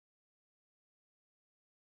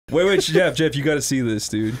Wait, Jeff, you gotta see this,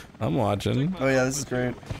 dude. I'm watching. Oh yeah, this is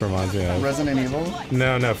great. Reminds me of Resident Evil?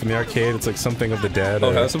 No, from the arcade. It's like something of the dead.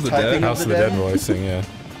 Oh, House of the Dead? House of the Dead voicing, yeah.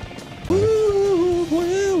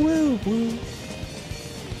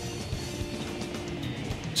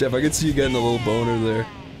 Jeff, I can see you getting a little boner there.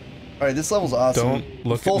 Alright, this level's awesome. Don't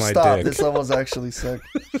look Full at my stop, dick. this level's actually sick.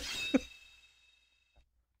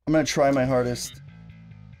 I'm gonna try my hardest.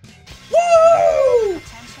 Woo!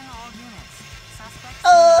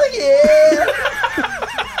 Oh yeah!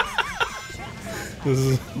 This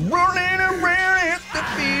is Running around at the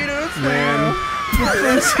feet of man.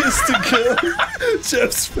 Francis to go.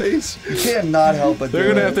 Jeff's face. You can't not help but They're do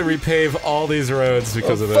gonna it. have to repave all these roads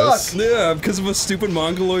because of fuck. this. Yeah, because of a stupid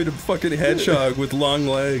mongoloid fucking hedgehog with long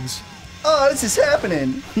legs. Oh, this is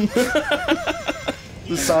happening!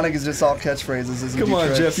 The Sonic is just all catchphrases. As Come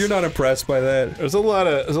on, Jeff, you're not impressed by that. There's a lot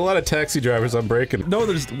of taxi drivers on breaking. No,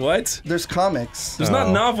 there's what? There's comics. There's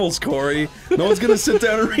not novels, Corey. No one's gonna sit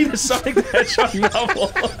down and read a Sonic the Hedgehog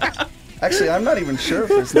novel. Actually, I'm not even sure if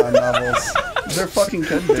there's not novels. There fucking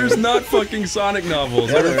could be. There's not fucking Sonic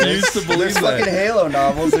novels. Yeah, I there refuse is. to believe There's that. fucking Halo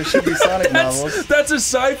novels. There should be Sonic novels. That's a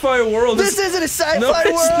sci-fi world. This isn't a sci-fi No, it's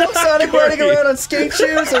world. not, Sonic Corey. riding around on skate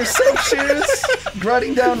shoes or silk shoes,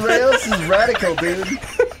 riding down rails. This is radical, dude.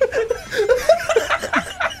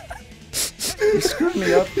 You screwed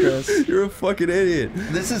me up, Chris. You're a fucking idiot.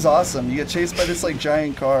 This is awesome. You get chased by this like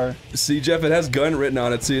giant car. See, Jeff, it has gun written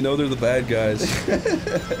on it, so you know they're the bad guys.